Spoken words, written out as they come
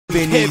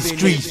in these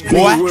streets,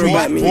 boy. Worry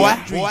about me.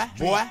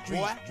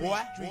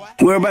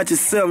 Worry about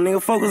yourself,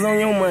 nigga. Focus on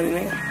your money,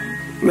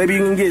 nigga. Maybe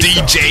you can get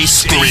DJ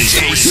Scream.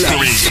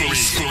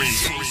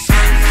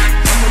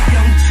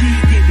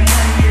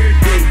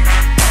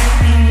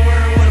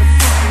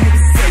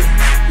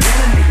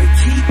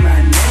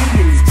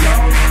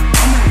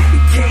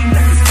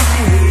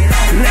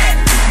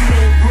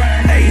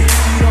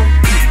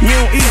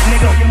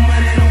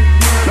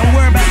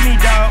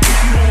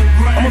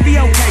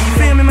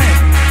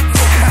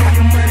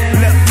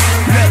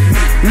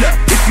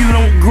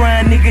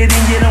 Nigga,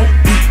 then you don't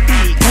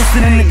eat.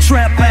 Posted in the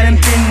trap, I done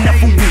been up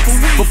for weeks.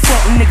 But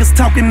fuck niggas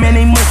talking, man,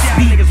 they must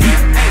be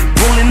deep.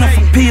 Rolling up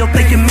a pill,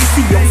 thinking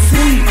Missy, yo,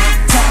 sweet.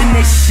 Talking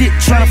that shit,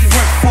 tryna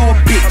front for a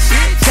bitch.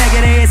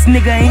 Faggot ass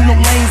nigga, ain't no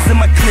lanes in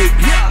my clique.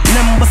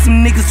 Nothing but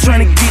some niggas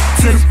tryna get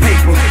to the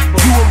paper.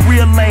 You a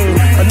real lame,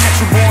 a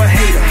natural born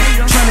hater.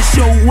 Tryna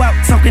show out,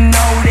 talking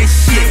all that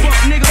shit.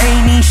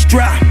 Ain't even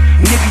strap,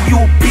 nigga, you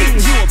a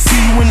bitch. See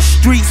you in the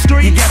streets,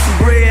 you got some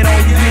bread on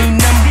you. Ain't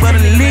nothing but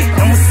a lick,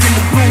 I'ma send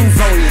the goons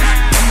on you.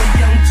 I'm a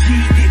young G,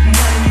 get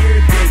money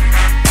every day.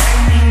 I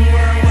ain't even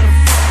worried what the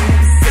fuck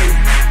niggas say.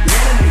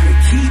 Let a nigga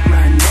keep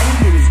my name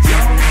in his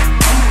jaw.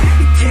 I'ma let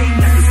the K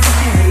knock his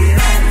fucking head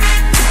off.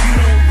 If you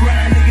don't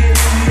grind, nigga,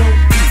 then you don't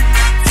eat.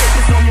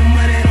 Focus on your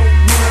money, don't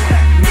worry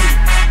about me.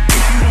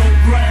 If you don't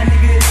grind,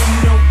 nigga, then you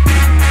don't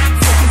eat.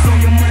 Focus on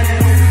your money,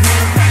 don't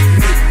worry about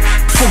me.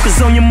 Focus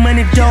on your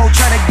money, dog.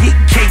 Try to get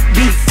cake,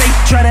 be fake.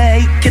 Try to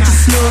hate, catch a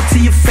slug to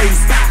your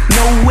face.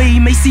 No way,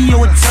 maceo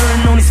will turn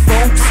on his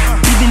folks.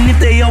 Even if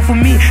they offer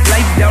me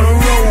life down the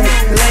road.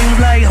 Lames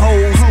like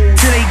hoes,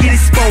 till they get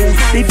exposed.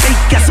 They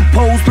fake, I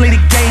suppose, play the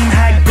game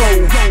how it go.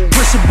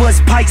 Pressure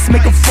bust pikes,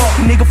 make a fuck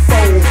nigga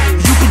fold.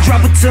 You can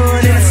drop a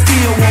ton and I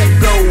still won't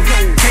go.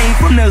 Came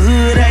from the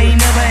hood, I ain't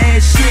never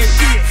had shit.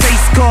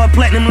 Face card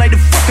platinum like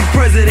the fucking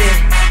president.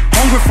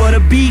 Hungry for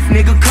the beef,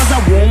 nigga, cause I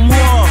want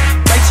war.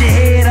 Bite your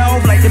head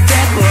off like the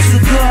back of a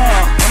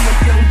cigar. I'm a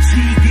young G,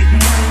 get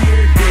money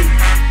every day.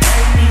 I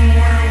ain't even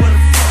worried what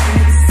the fuck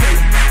niggas say.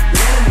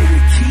 Let a nigga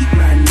keep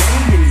my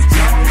name in his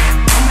jaw.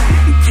 I'ma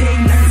let the K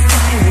knock his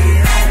fucking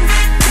head off.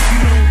 If you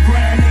don't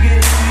grind, nigga,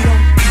 then you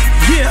don't eat.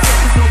 Yeah.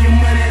 Focus on your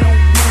money,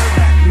 don't worry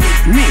about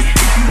me.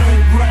 If you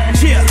don't grind,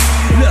 nigga, then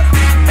you don't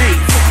eat. Hey.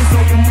 Focus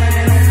on your money,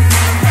 don't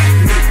worry about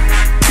me.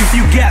 If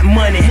you got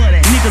money,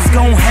 niggas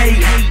gon'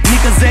 hate.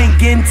 Niggas ain't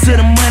getting to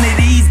the money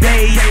these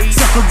days.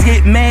 Suckers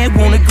get mad,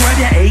 wanna grab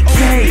your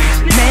AK.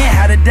 Man,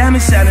 how the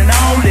diamonds shining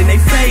all in they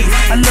face.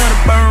 I love to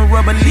burn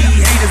rubber, leave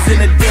haters in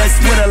the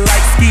dust. With a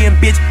light-skinned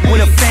bitch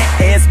with a fat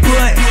ass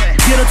butt.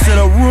 Get her to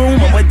the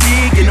room, I'ma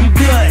dig in them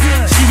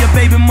guts. She your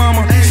baby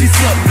mama, she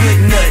suck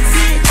good nuts.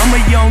 I'm a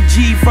young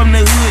G from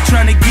the hood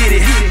tryna get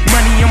it.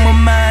 Money on my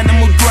mind,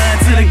 I'ma grind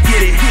till I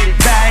get it.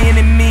 By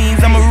any means,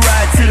 I'ma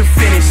ride to the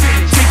finish.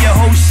 Take your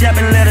whole shop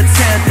and let her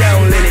tear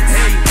down limits.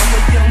 I'm a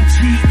young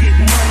G, get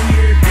money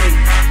every day.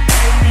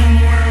 I ain't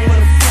even worried what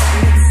the fuck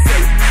niggas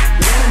say.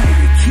 Let a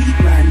nigga keep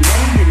my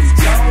name in his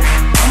jaw.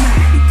 I'ma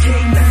let the K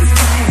knock his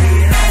fucking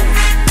head off.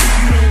 If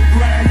you don't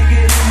grind,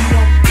 nigga, then you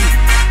don't eat.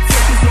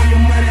 Focus on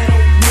your money,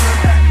 don't worry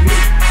about me.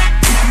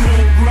 If you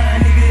don't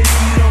grind, nigga, then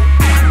you don't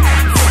eat.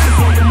 Focus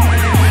on your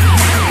money, don't worry about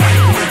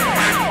me.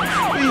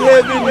 We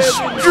have in the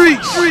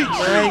streets,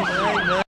 man.